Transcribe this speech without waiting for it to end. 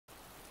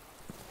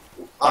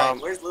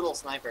Where's little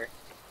sniper?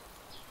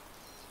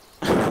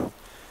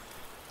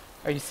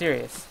 Are you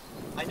serious?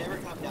 I never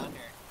come down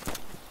here.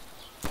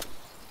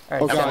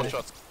 Alright, Oh send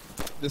god. it.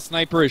 The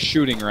sniper is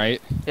shooting,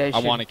 right? Yeah, you I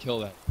should. want to kill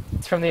that.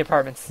 It's from the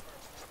apartments.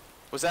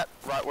 Was that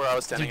right where I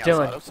was standing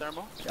Dylan. outside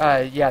of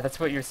Thermal? Yeah, that's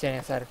what you were standing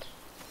outside of.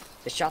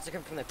 The shots are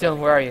coming from the Dylan,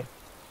 where are you?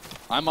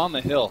 I'm on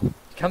the hill.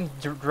 Come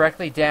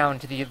directly down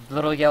to the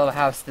little yellow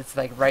house that's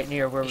like right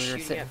near where He's we were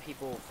shooting sitting. at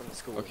people from the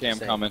school. Okay, I'm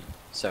saying. coming.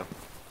 So.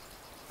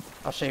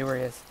 I'll show you where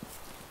he is.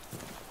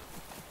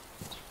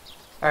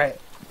 Alright,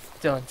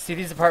 Dylan, see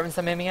these apartments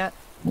I'm aiming at?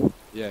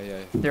 Yeah.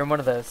 They're in one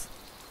of those.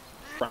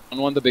 Brown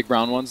one, the big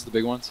brown ones, the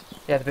big ones.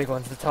 Yeah, the big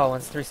ones, the tall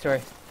ones,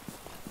 3-story.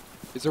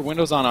 Is there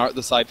windows on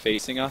the side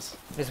facing us?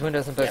 There's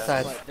windows on both Yeah,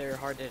 sides. but they're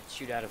hard to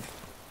shoot out of.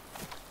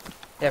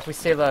 Yeah, if we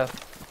stay low.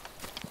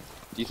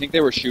 Do you think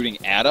they were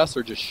shooting at us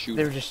or just shooting?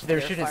 They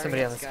were shooting firing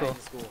somebody at on the this guy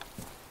school. in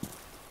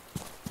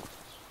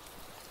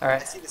I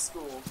Alright. see the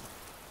school.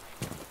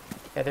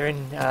 Yeah, they're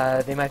in,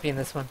 they might be in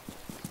this one.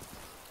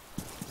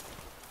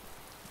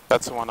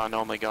 That's the one I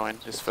normally go in,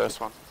 this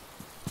first one.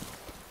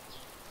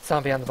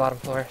 Zombie on the bottom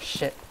floor.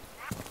 Shit.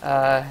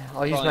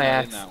 I'll use Probably my not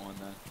axe. in that one,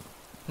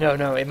 then.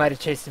 No, it might have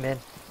chased him in.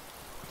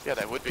 Yeah,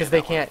 they would be. Because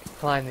they can't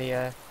climb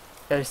the,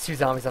 there's 2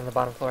 zombies on the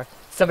bottom floor.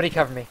 Somebody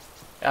cover me.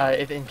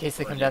 In case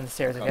they come down the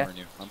stairs, I'm okay? covering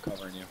you. I'm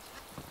covering you.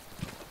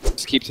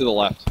 Just keep to the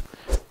left.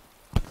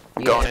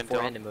 I'm going in, Four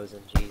Dylan. Endemos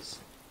in, jeez.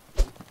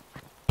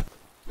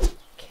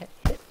 Can't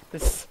hit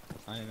this.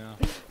 I know.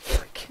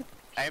 Fucking.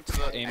 Aim to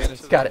the. Aim Aim it to at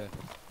the Got it.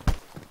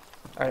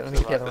 Alright, let me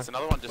to get the the right. other There's one.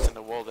 another one just in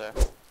the wall there.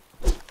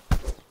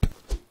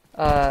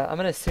 I'm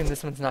gonna assume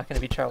this one's not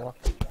gonna be trouble.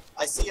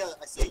 I see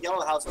a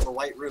yellow house with a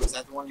white roof. Is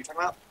that the one you're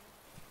talking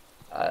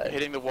about?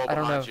 Hitting the wall I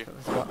don't know behind if you. it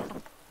was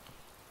what.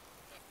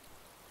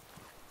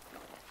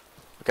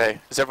 Okay,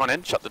 is everyone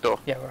in? Shut the door.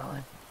 Yeah, we're all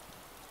in.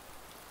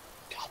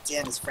 God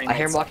damn, his frame I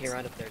hear him rate walking sucks.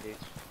 around up there, dude.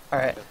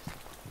 Alright.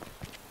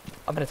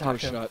 I'm gonna talk Door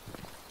to him. shut.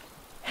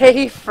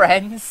 Hey,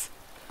 friends!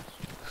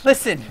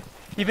 Listen,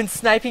 you've been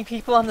sniping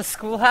people on the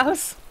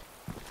schoolhouse?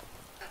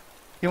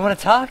 You wanna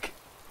talk?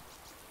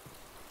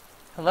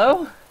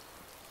 Hello?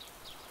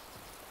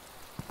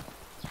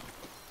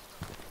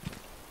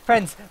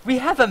 Friends, we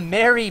have a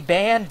merry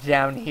band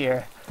down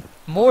here.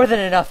 More than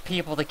enough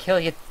people to kill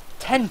you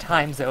 10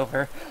 times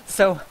over,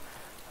 so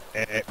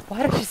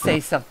why don't you say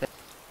something?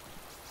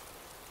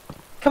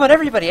 Come on,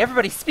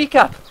 everybody, speak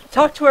up!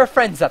 Talk to our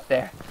friends up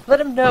there. Let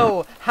them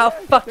know how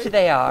fucked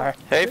they are.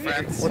 Hey,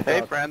 friends. What's Hey,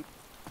 up? friend.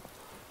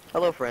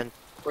 Hello, friend.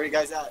 Where are you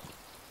guys at?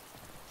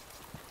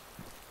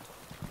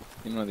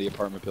 In one of the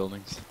apartment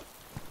buildings.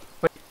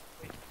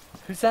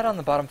 Who's that on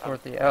the bottom floor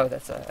of the... Oh,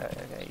 that's...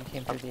 okay, you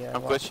came through the...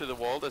 I'm wall. glitched to the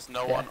wall. There's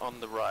no Yeah. one on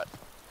the right,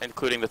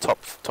 including the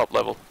top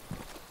level.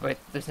 Wait,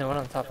 there's no one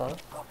on the top level?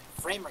 Oh,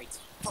 my frame rate's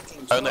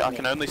fucking Only I killing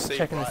can me. only see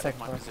Check in the right second in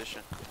my floor.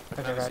 position. I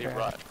can Okay, only right, see right.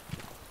 right.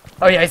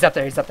 Oh yeah, he's up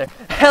there,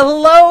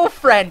 Hello,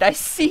 friend! I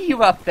see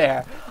you up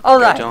there!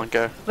 Alright, Go, Dylan,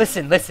 go.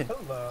 listen.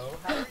 Hello,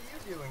 how are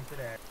you doing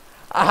today?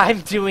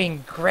 I'm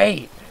doing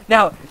great.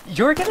 Now,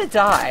 you're gonna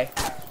die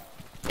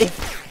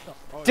if...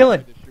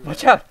 Dylan,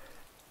 watch out!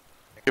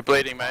 You're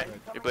bleeding, mate.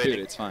 You're bleeding. Dude,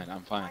 it's fine.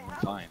 I'm fine.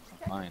 Barge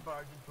into a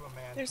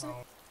man's There's a-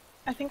 home.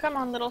 I think I'm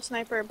on Little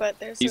Sniper, but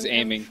there's. He's a room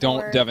aiming. for-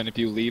 Don't, Devin, if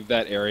you leave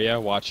that area,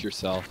 watch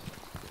yourself.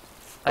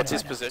 What's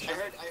his I position?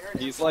 heard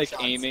He's him like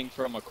shots. aiming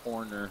from a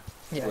corner.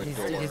 Yeah, to a he's-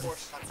 door. he's- 4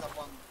 shots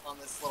up on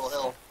this little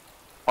hill.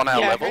 On our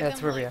Yeah, I level? heard That's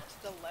them, where we like, are.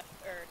 to the left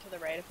or to the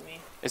right of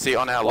me. Is he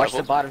on our Watch the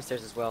level? bottom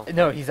stairs as well.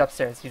 No, he's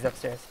upstairs.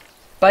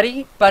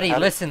 Buddy, How-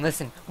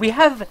 listen. We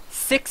have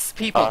 6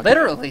 people, Oh, okay.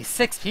 literally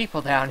 6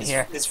 people down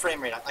here. His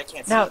frame rate, I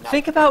can't see Now, it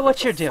think about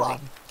what you're the fuck?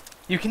 doing.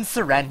 You can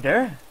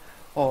surrender,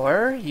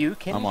 or you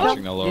can... I'm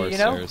watching the lower you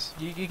know, stairs.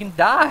 You can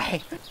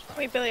die.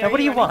 Wait, Billy, Now, are what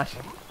do you ready? want?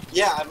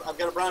 Yeah, I've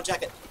got a brown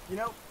jacket. You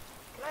know,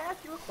 can I ask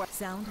you a question?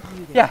 Sound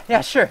muted.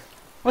 Yeah, sure.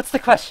 What's the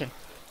question?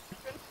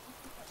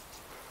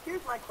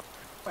 Here's my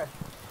question.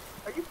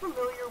 Are you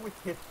familiar with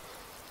history?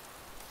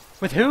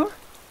 With who?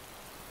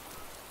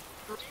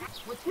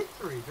 With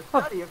history, the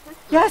Oh, study of history.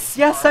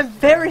 Yes, I'm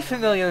very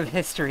familiar with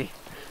history.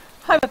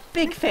 I'm a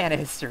big fan of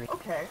history.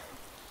 Okay.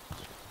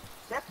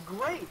 That's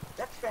great.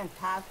 That's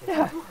fantastic. Yeah.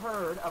 Have you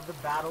heard of the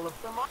Battle of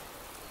Thermopylae?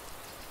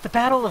 The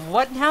Battle of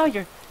what now?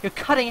 You're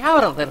cutting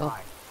out a little.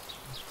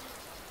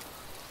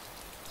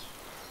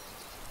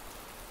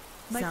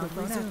 Sound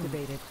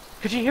activated.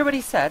 Could you hear what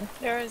he said?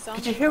 There is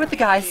Could you hear what the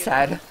guy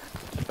said?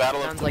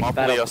 Battle of Sounds like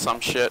Thermopylae battle- or some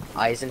shit.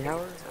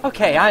 Eisenhower?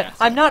 Okay,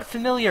 I'm not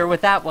familiar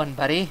with that one,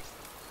 buddy.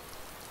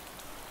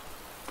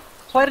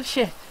 Why don't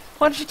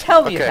you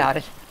tell me Okay. about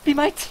it? Be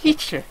my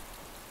teacher.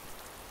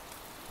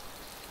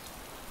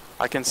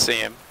 I can see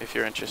him if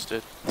you're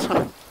interested.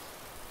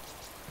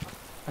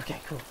 Okay,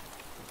 cool.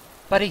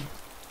 Buddy.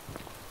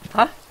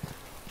 Huh?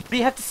 What do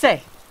you have to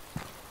say?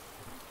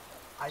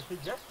 I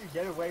suggest you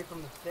get away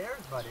from the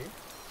stairs, buddy.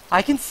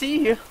 I can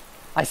see you.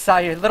 I saw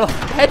your little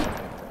head.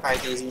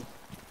 Alright, Daisy.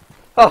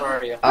 Oh, Where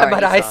are you? I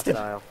might have he's iced him.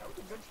 hostile. That was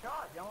a good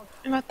shot. You almost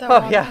I'm at the Oh,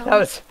 water yeah, hole. that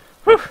was...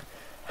 Whew.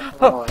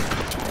 Oh,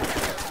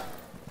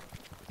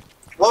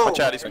 Whoa, Whoa! Watch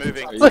out, he's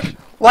moving. Look,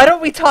 why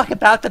don't we talk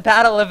about the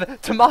Battle of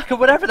Tamaka,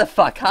 whatever the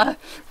fuck, huh?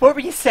 What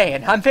were you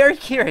saying? I'm very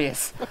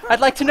curious. I'd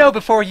like to know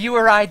before you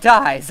or I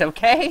dies,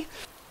 okay?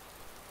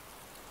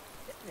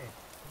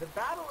 The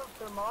Battle of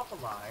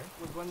Thermopylae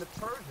was when the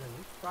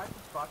Persians tried to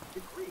fuck the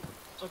Greeks.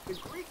 But the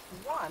Greeks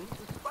won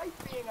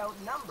despite being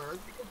outnumbered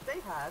because they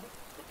had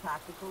the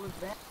tactical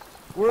advantage.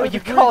 Oh, you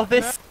call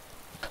this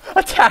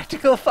a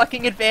tactical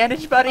fucking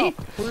advantage, buddy?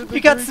 You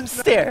got some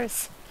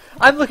stairs.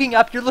 I'm looking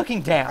up, you're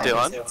looking down.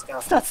 Dylan, Let's go.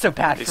 It's not so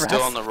bad he's for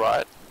still us. on the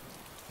right.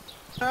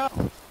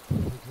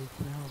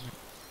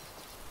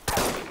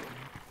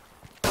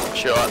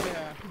 Shot.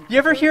 You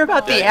ever hear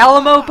about the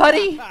Alamo,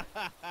 buddy?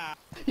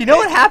 You know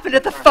what happened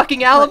at the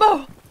fucking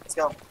Alamo? Let's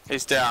go.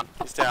 He's down.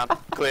 He's down.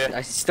 Clear.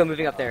 He's still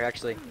moving up there,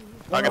 actually.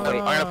 I'm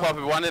gonna pop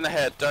him one in the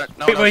head. Don't.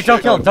 No Wait, one wait, else don't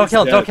shoot. kill him, don't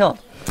kill him, He's don't kill him.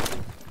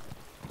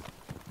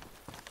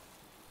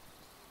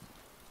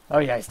 Oh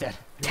yeah, he's dead.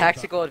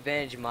 Tactical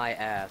advantage, my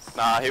ass.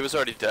 Nah, he was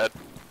already dead.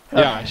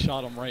 Yeah, I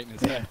shot him right in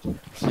his head.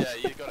 Yeah,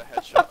 you got a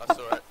headshot. I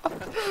saw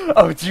it.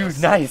 Oh dude,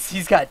 nice.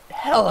 He's got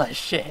hella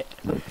shit.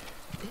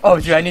 Oh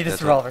dude, I need this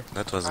revolver.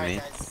 That was Alright, me.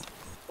 guys.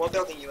 What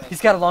building you in?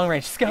 He's got a long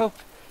range scope.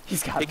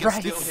 He's got He can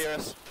still rights. hear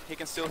us. He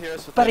can still hear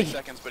us for Buddy. 30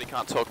 seconds, but he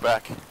can't talk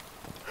back.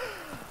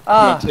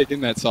 I'm taking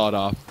that sawed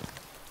off.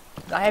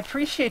 I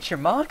appreciate your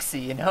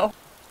moxie, you know?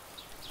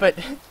 But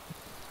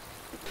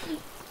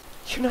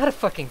you're not a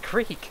fucking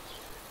creek.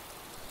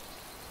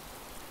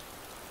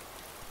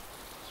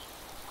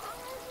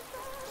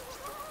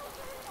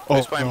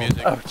 Who's playing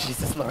music? Oh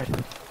Jesus Lord.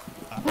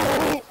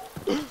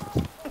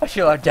 I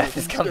feel our death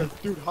is coming.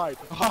 Dude, hide.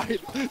 Hide.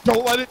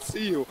 Don't let it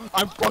see you.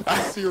 I'm fucking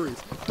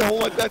serious. Don't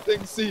let that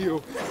thing see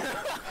you.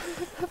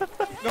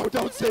 No,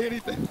 don't say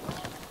anything.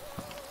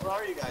 Where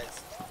are you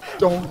guys?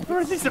 Don't. Where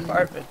are these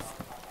apartments?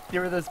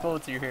 Here are those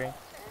bullets you're hearing.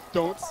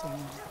 Don't say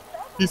anything.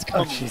 He's Oh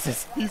coming.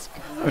 Jesus. He's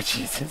Oh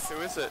Jesus. Who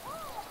is it?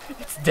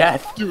 It's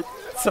death. Dude,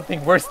 It's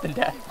something worse than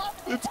death.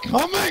 it's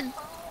coming.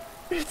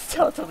 It's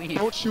tell to leave.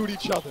 Don't shoot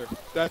each other.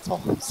 That's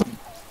all I'm saying.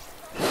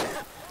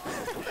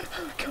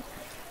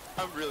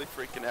 I'm really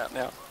freaking out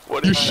now.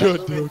 What You is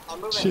should, moving- dude.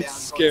 I'm moving Shit's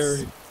down,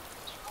 scary.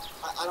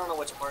 I don't know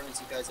which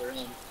apartments you guys are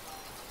in.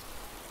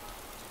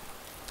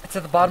 It's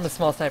at the bottom of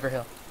Small Sniper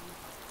Hill.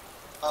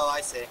 Oh,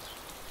 I see.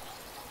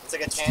 It's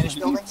like a tannish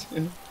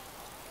building?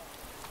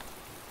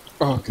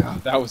 Oh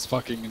god, that was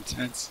fucking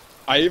intense.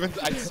 I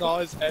saw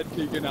his head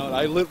peeking out.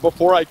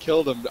 Before I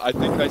killed him, I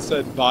think I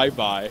said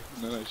bye-bye,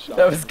 and then I shot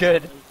That him. was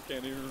good. I just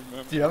can't even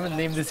remember. Dude, I'm gonna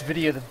name this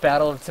video the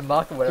Battle of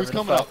Tamaka, whatever Who's the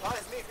coming fuck. up?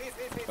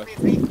 Oh, it's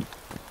me.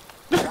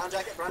 Brown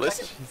jacket, brown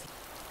Listen.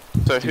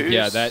 jacket. So Dude, who's...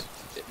 yeah,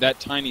 that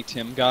Tiny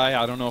Tim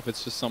guy, I don't know if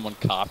it's just someone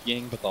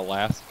copying, but the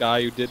last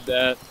guy who did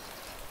that,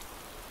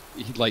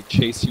 he'd like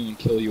chase you and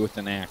kill you with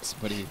an axe,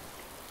 but he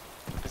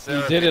Is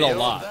there did it a video of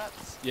lot. that?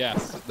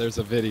 Yes, there's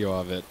a video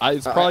of it.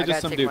 It's I probably gotta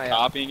just some take dude my,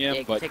 copying him,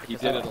 yeah, but take he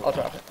this did out. it a I'll lot.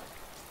 drop it.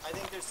 I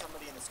think there's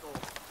somebody in the school.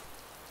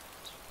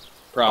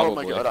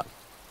 Probably. Oh my god.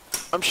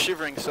 I'm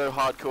shivering so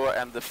hardcore,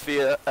 and the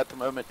fear at the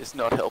moment is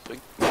not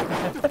helping.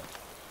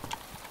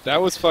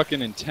 That was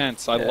fucking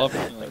intense. I Yeah, love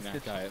that killing was that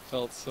good. guy. It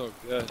felt so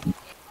good.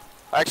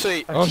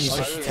 Actually, Oh, Oh,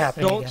 Jesus, shit. it's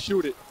happening Don't again.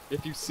 shoot it.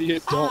 If you see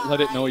it, don't let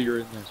it know you're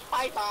in there.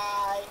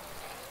 Bye-bye.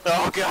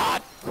 oh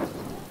god!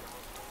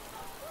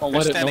 Don't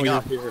They're let it know standing you're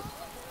up. here.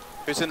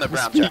 Who's in the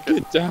brown Crispy, jacket?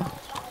 get down.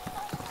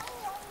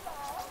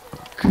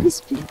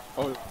 Crispy.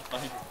 Oh,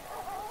 fine.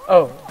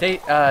 Oh,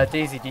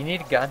 Daisy, do you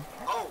need a gun?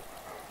 Oh,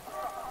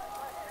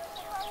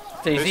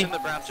 Who's Daisy, in the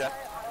brown jacket?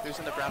 Who's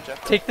in the brown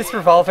jacket? take this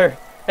revolver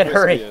and Crispy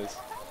hurry. is.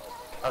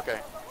 Okay.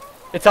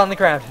 It's on the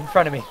ground in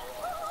front of me.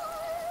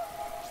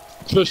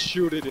 Just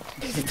shoot it.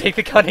 Daisy, take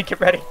the gun and get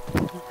ready.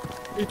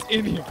 It's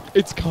in here.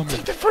 It's coming.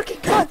 Take the fucking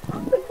gun!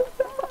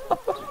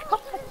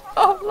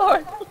 Oh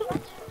Lord!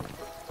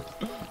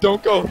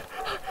 Don't go.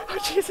 Oh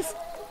Jesus!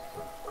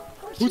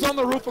 Who's on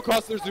the roof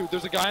across? There's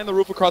a guy on the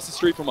roof across the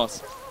street from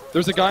us.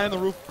 There's a guy on the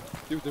roof.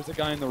 Dude, there's a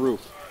guy on the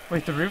roof.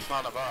 Wait, the roof?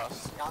 None of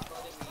us. not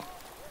letting me.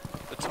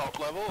 The top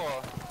level,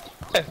 or?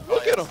 Hey,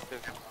 look at him.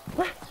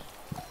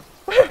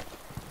 Where?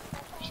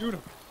 Shoot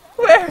him.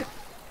 Where?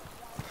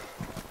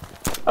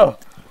 Oh.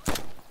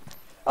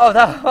 Oh,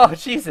 that. Oh,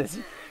 Jesus.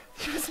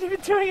 He wasn't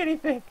even doing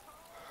anything.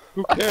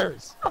 Who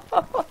cares?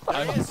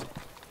 There he is.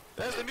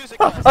 There's the music.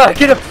 Oh, guys.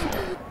 get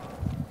him!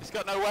 He's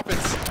got no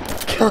weapons.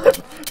 Kill him!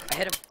 I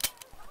hit him.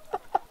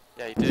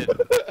 Yeah, he did.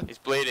 He's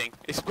bleeding.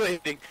 He's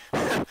bleeding.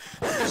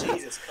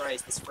 Jesus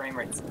Christ, this frame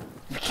rate's...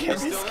 We can't He's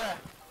still risk- there.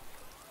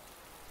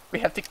 We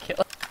have to kill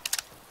him.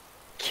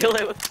 Kill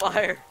it with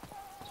fire.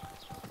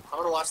 I'm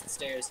gonna watch the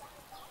stairs.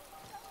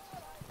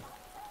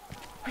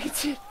 Wait,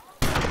 shit.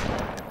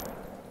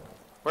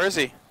 Where is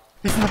he?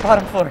 He's in the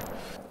bottom floor.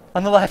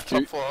 On the left.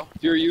 Top floor.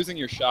 If you're using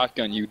your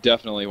shotgun, you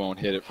definitely won't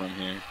hit it from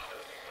here.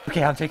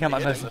 Okay, I'm taking out my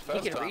He hit him motion. the He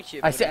first can time. reach it.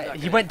 I but see. he's not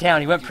He gonna went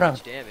down. He went do prone.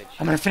 much damage.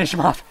 I'm gonna finish him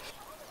off.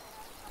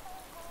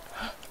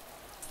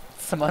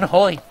 Some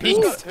unholy Who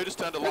beast. just, who just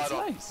turned a light That's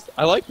on? nice.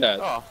 I like that.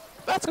 Oh,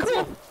 that's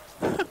cool.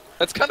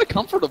 That's kind of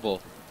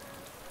comfortable.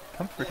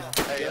 Comforting.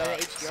 Hey, Yeah,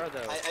 HDR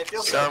though. I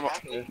feel Ceremony-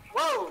 very happy.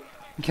 Whoa!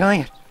 I'm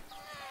killing it.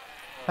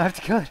 I have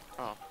to kill it.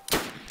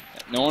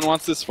 No one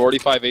wants this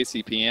 45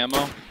 ACP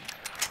ammo?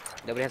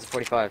 Nobody has a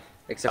 45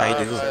 except I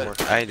for do. Seymour.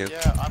 I do.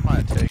 Yeah, I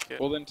might take it.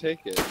 Well, then take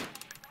it.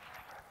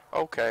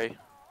 Okay.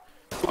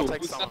 I'll Ooh,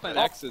 take whose some of it.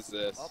 FNX is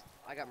this? Oh,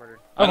 I got murdered.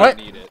 I what?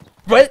 don't need it.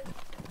 What?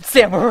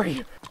 Sam, where are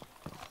you?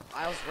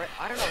 I was right.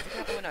 I don't know. I think I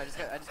got the window. I just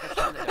got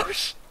shot in the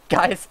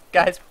head.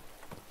 Guys.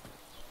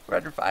 We're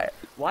under fire.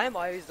 Why am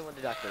I always the one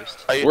to die first?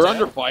 Are you We're dead?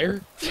 under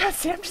fire? Yeah,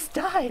 Sam just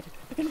died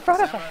in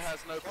front of Samurai us. has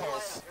no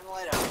pulse. Turn the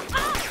light out.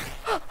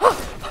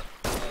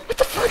 What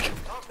the fuck?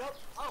 Oh, no.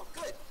 Oh,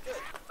 good.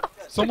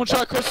 Someone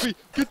shot Crispy!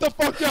 Get the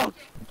fuck down!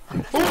 See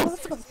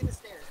the stairs.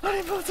 How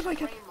many bullets am I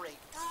got? Frame rate.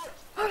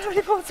 How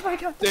many bullets am I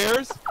got?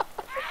 Stairs?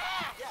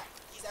 Yeah,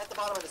 he's at the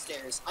bottom of the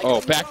stairs. I Oh,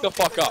 couldn't back move the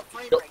fuck because up. The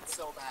frame Go. rate's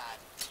so bad.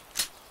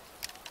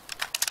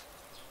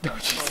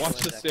 Watch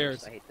the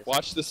stairs. I hate this.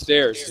 Watch the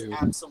stairs, It's dude.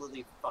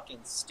 absolutely fucking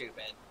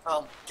stupid.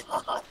 Oh,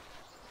 God.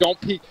 Don't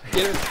peek.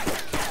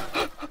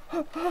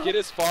 Get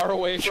as far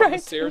away from Try the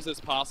to. stairs as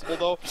possible,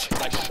 though. 'Cause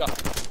I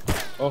shot.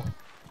 Oh.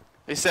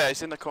 He's there.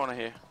 He's in the corner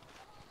here.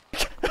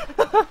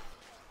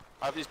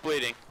 He's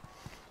bleeding.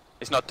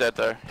 He's not dead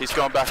though. He's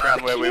going back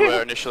around where we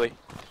were initially.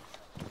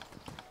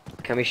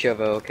 Kamishovo,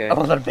 okay. I'm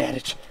a little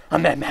bandage.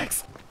 I'm Mad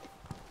Max.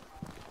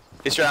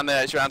 He's around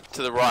there. He's around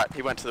to the right.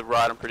 He went to the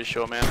right. I'm pretty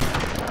sure, man.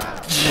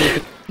 Yeah.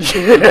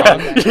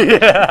 Get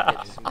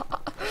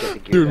the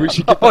gear Dude, we back.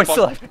 should get Oh, the he's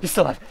still fuck... alive. He's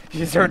still alive.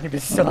 He's hurting me, but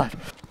he's still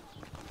alive.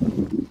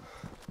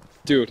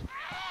 Dude.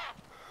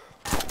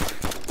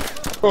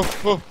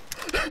 Oh.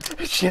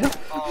 Shit him.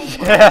 Oh, He's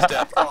Yeah.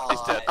 dead.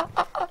 He's dead.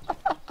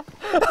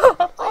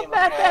 I Oh, am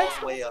Mad all Max.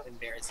 the way up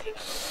embarrassing.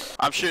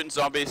 I'm shooting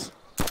zombies.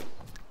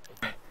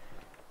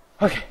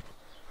 Okay.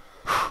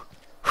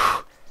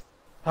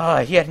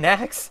 He had an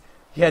axe.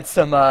 He had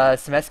some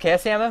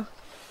SKS ammo.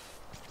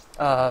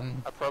 I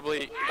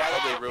probably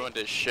ruined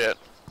his shit.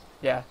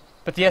 Yeah.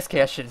 But the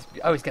SKS shit is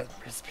always got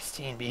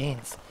pristine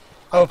beans.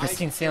 Oh,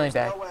 pristine sailing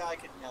bag. There's no way I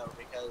could know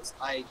because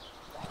I...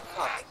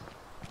 Fuck.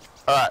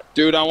 Alright,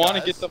 Dude, I want to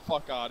Guys. get the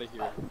fuck out of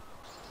here.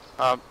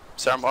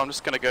 so I'm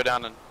just gonna go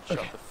down and shut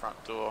the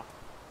front door.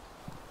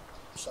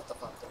 Shut the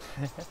fuck door.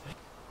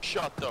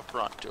 Shut the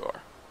front door.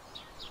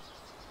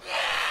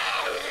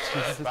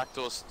 Jesus.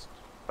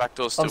 Back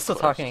door's still I'm still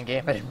closed. talking in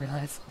game. I didn't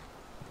realize.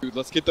 Dude,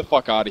 let's get the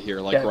fuck out of here,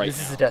 like, Yeah, right this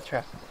now. is a death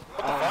trap. What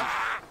the fuck?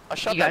 I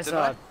shut You that, guys didn't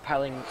I?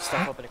 piling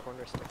stuff up in a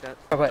corner or something like that?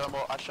 Oh, what? No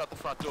more. I shut the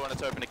front door and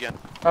it's open again.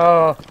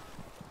 Oh.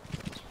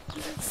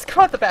 Let's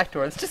go out the back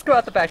door. Let's just go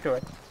out the back door.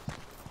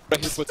 I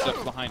hear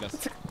footsteps behind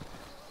us.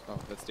 Oh,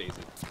 that's Daisy.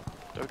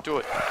 Don't do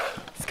it.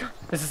 Let's go.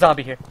 There's a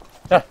zombie here.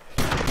 Ah,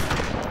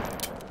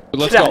 But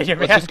let's Get go. outta here,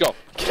 Let's man. just go.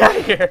 get out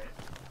of here.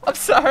 I'm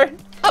sorry.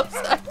 I'm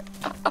sorry.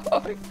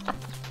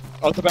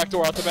 Oh, Out the back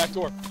door. Out the back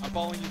door. I'm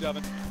following you,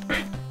 Devin.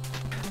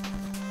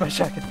 my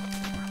shotgun.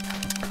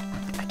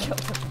 I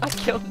killed him. I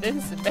killed an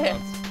innocent man.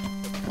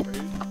 That's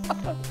crazy.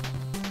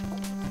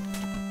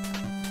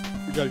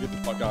 We gotta get the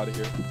fuck out of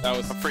here. That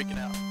was. I'm freaking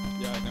out.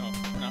 Yeah, I know.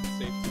 We're not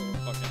safe till we're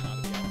fucking out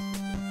of the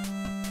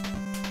outskirts.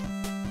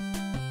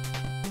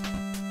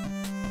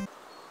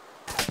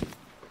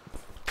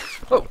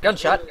 Oh,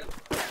 gunshot.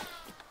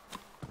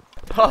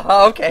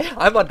 Oh, okay.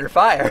 I'm under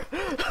fire.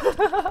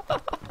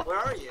 Where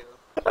are you?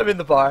 I'm in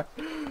the bar.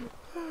 In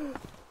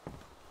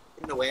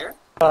the where?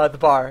 The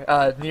bar,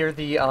 near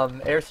the,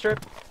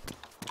 airstrip.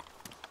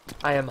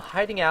 I am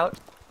hiding out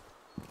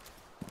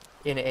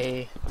in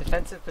a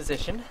defensive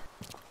position.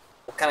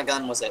 What kind of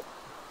gun was it?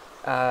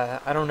 I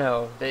don't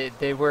know.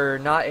 They were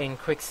not in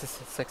quick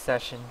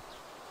succession.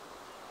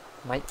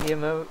 Might be a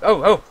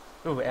ooh,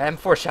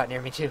 M4 shot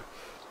near me too.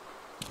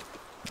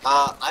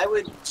 I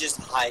would just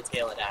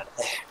hightail it out of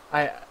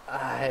there.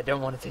 I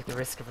don't want to take the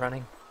risk of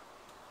running.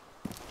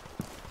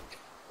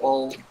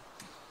 Well,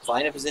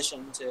 find a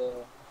position to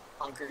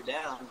hunker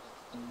down.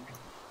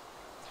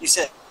 You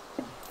said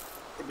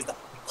it was the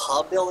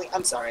pub building?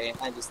 I'm sorry,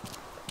 I just...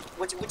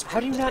 Which How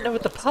do you not know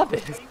what the pub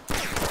is?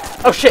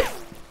 Oh shit!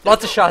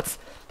 Lots of shots.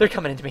 They're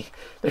coming into me.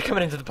 They're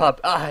coming into the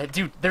pub.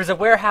 Dude, there's a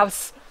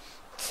warehouse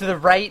to the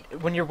right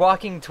when you're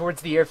walking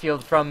towards the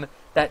airfield from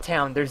that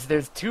town. There's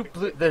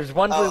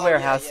one blue Oh,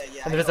 warehouse,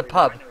 yeah, and I there's know a where you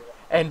are, pub. I know where you are.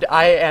 And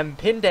I am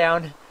pinned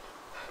down,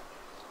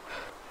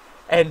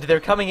 and they're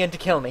coming in to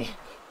kill me.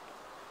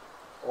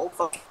 Well,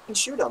 fucking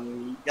shoot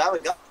them. You got a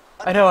gun.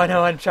 I know,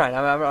 I'm trying.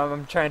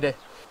 I'm trying to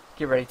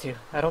get ready to.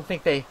 I don't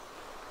think they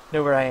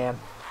know where I am.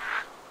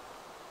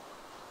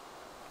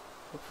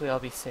 Hopefully I'll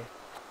be safe.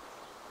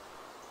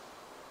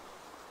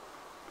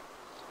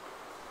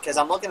 Because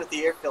I'm looking at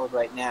the airfield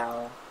right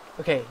now.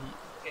 Okay,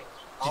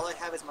 All I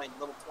have is my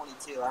little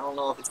 22. I don't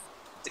know if it's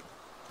a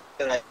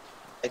good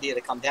idea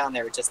to come down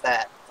there with just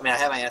that. I mean, I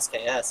have my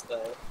SKS,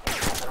 but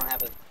I don't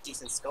have a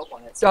decent scope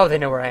on it. So oh, they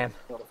know where I am.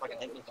 I'll be able to fucking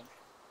hit anything.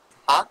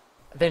 Huh?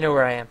 They know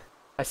where I am.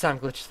 I saw him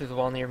glitch through the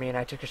wall near me and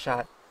I took a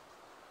shot.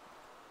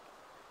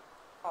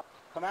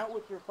 Come out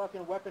with your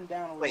fucking weapon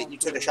down. Wait, you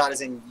took a shot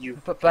as in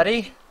you But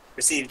buddy,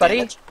 received buddy,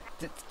 damage?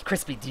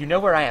 Crispy, do you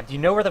know where I am? Do you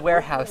know where the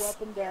warehouse?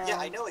 Yeah,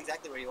 I know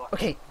exactly where you are.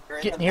 Okay, You're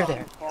in get the near pub.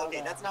 there.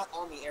 Okay, that's not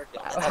on the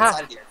airfield. That's How,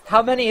 outside the airfield.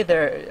 how many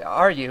there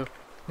are you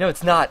No,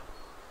 it's not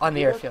on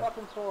the There's airfield.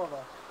 fucking 4 of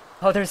us.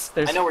 Oh, there's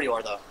I know where you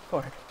are, though.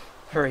 4.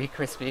 Hurry,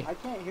 Crispy. I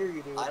can't hear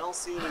you, dude. I don't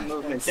see any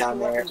movement down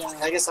there.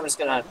 I guess I'm just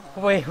gonna...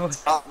 Wait,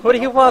 what do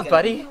you want,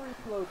 buddy?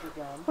 Reload your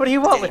gun. What do you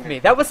want with me?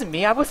 That wasn't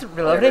me. I wasn't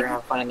reloading.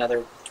 I'll find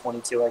another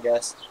 22, I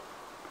guess.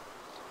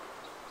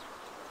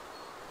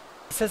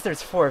 It says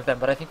there's 4 of them,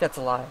 but I think that's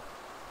a lie.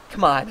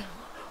 Come on.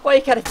 Why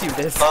you gotta do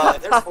this?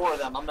 If there's 4 of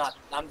them. I'm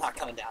not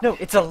coming down. No,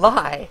 it's a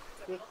lie.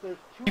 There's 2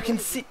 You can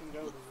ways see-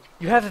 go, dude.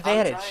 You have I'm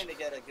advantage. trying to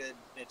get a good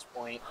pitch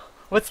point.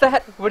 What's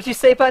that? What did you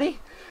say, buddy?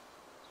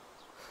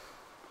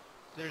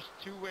 There's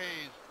 2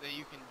 ways that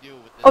you can deal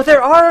with this. Oh,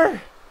 there are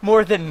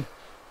more than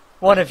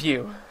one of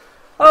you.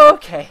 Oh,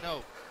 okay.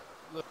 No.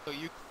 Look,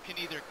 you can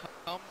either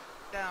come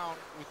down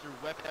with your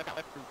weapon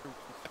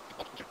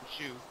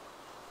shoe,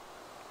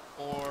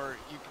 or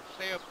you can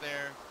stay up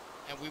there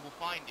and we will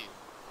find you.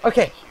 and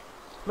Okay. get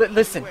you.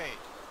 Listen, Either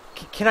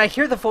way. can I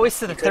hear the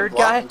voice of the You could third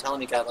block guy? and tell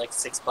him you got like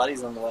 6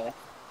 buddies on the way.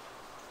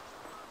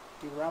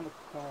 He's around the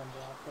corner,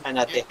 bro. And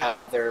that they have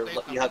their... Say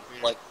You have, something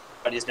weird. like,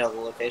 buddies know the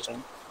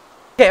location.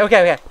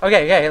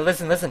 Okay.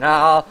 Listen.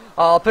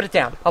 I'll put it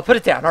down.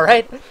 All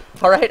right.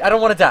 I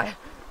don't want to die.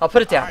 I'll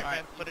put it down. Alright,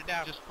 man, put it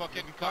down. Just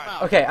fucking come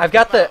out. Okay, I've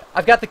got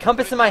the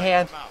compass in my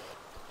hand.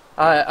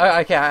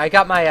 Okay, I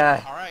got my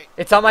Alright.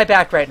 it's on my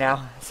back right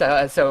now.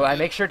 So I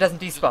make sure it doesn't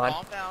Just despawn.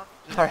 calm down.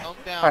 Just Alright, calm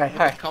down alright, with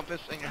alright. the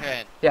compass in your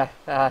hand. Yeah.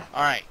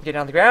 Alright. Get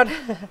on the ground.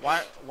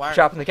 Why?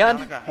 Dropping the gun.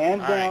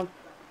 Hands down.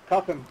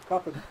 Cuff him.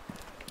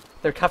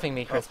 They're cuffing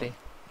me, Crispy.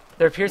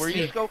 There appears Were to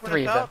you be scoping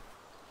 3 us of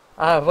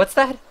them. What's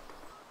that?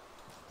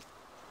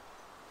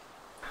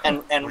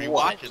 And Were you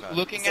what? watching us?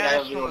 Looking Did I at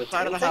have us you from able the to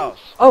side do of the anything? house.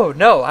 Oh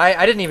no,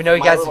 I didn't even know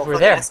you My guys little were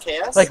fucking there.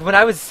 SKS? Like when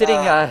I was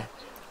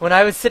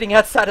sitting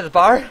outside of the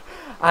bar,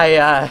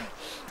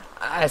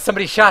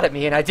 somebody shot at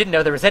me and I didn't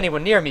know there was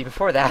anyone near me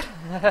before that.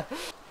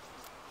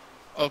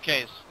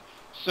 Okay,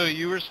 so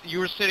you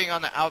were sitting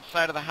on the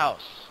outside of the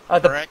house,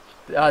 The- correct?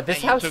 This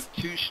And you house? took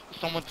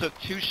someone took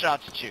 2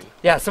 shots at you.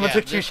 Yeah, someone Yeah,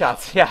 took 2 this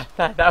shots. house.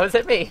 Yeah, that was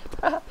at me.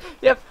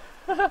 Yep.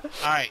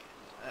 Alright,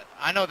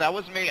 I know that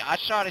was me. I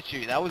shot at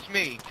you. That was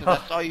me, because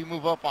I saw you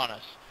move up on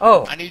us.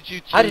 Oh, I need you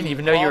to I didn't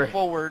even know you were...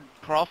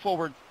 crawl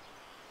forward.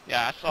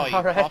 Yeah, I saw you.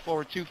 Alright. Crawl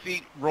forward 2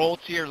 feet, roll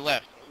to your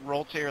left.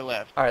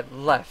 Alright,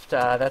 left.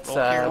 That's Roll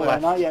to your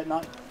left. Not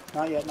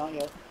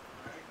yet.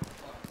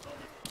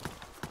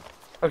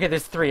 Okay,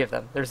 there's 3 of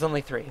them. There's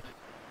only 3.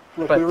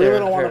 Look, But we really they're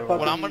don't want very to well-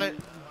 What I'm fucking...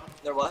 gonna...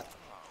 They're what?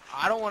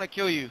 I don't want to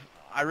kill you.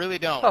 I really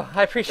don't. Oh,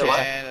 I appreciate What?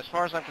 that. And as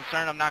far as I'm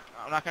concerned, I'm not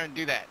gonna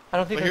do that. I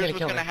don't think But they're here's gonna what's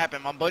kill gonna me.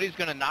 happen. My buddy's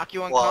gonna knock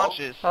you Well-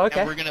 unconscious, Oh, okay.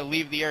 and we're gonna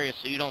leave the area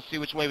so you don't see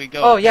which way we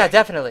go. Oh, yeah, okay?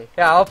 definitely.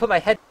 Yeah, I'll put my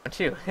head down,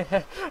 too.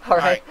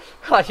 Alright.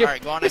 Oh, you're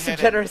Alright, go on you're some ahead.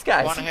 generous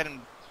guys. Go on ahead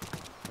and...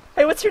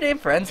 Hey, what's your name,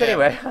 friends, Yeah.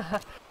 anyway?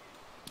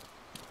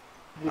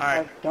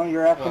 Alright.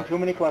 You're asking too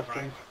many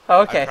questions.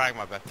 Oh, okay. I'm trying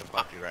my best to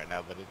block you right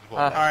now, but it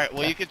won't. Uh, Alright,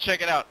 well you can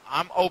check it out.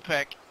 I'm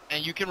OPEC,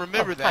 and you can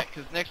remember that,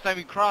 because next time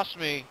you cross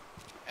me,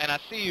 and I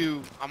see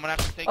you, I'm gonna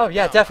have to take Oh, you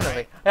yeah, down, definitely.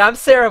 alright? Yeah, I'm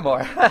Sarah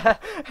Moore.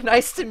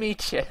 Nice to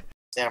meet you.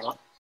 Sarah.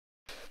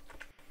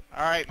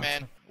 Alright,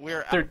 man.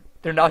 We're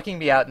They're knocking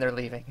me out and they're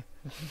leaving.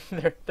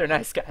 they're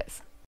nice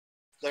guys.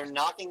 They're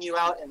knocking you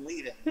out and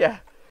leaving. Yeah.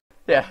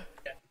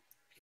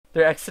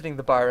 They're exiting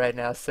the bar right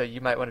now, so you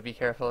might want to be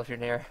careful if you're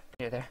near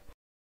there.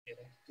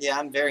 Yeah,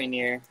 I'm very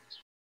near.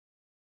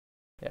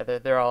 Yeah,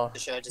 they're all...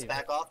 Should I just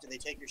back off? Did they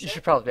take your You shit?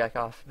 should probably back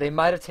off. They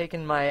might have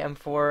taken my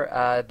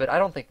M4, but I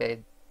don't think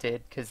they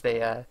did, because they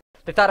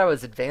thought I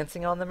was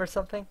advancing on them or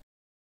something.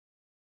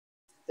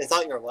 They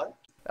thought you were what?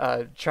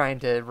 Trying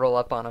to roll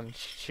up on them and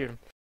shoot them.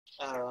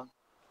 I don't know.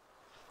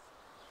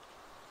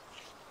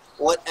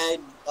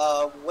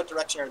 What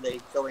direction are they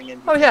going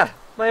in? Oh yeah,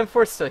 my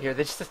M4's still here.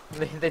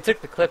 They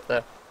took the clip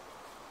though.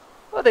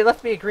 Oh, they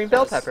left me a green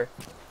bell pepper.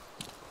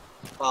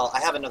 Well, I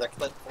have another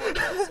clip for you.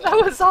 So.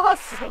 That was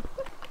awesome.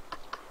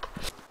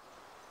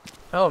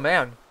 Oh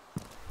man,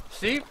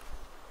 see,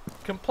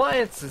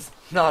 compliance is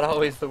not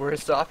always the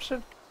worst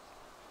option.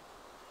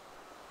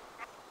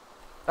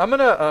 I'm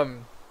gonna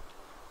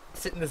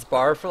sit in this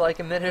bar for like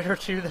a minute or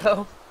two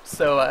though.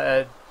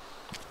 So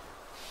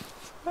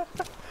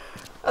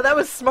oh, that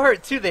was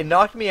smart too. They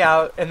knocked me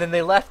out and then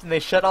they left and they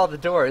shut all the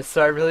doors,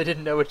 so I really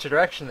didn't know which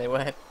direction they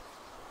went.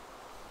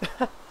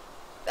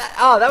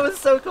 That was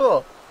so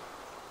cool.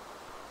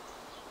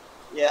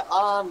 Yeah,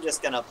 I'm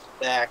just gonna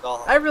back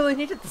off. I really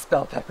needed this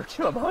bell pepper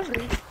too. I'm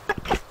hungry.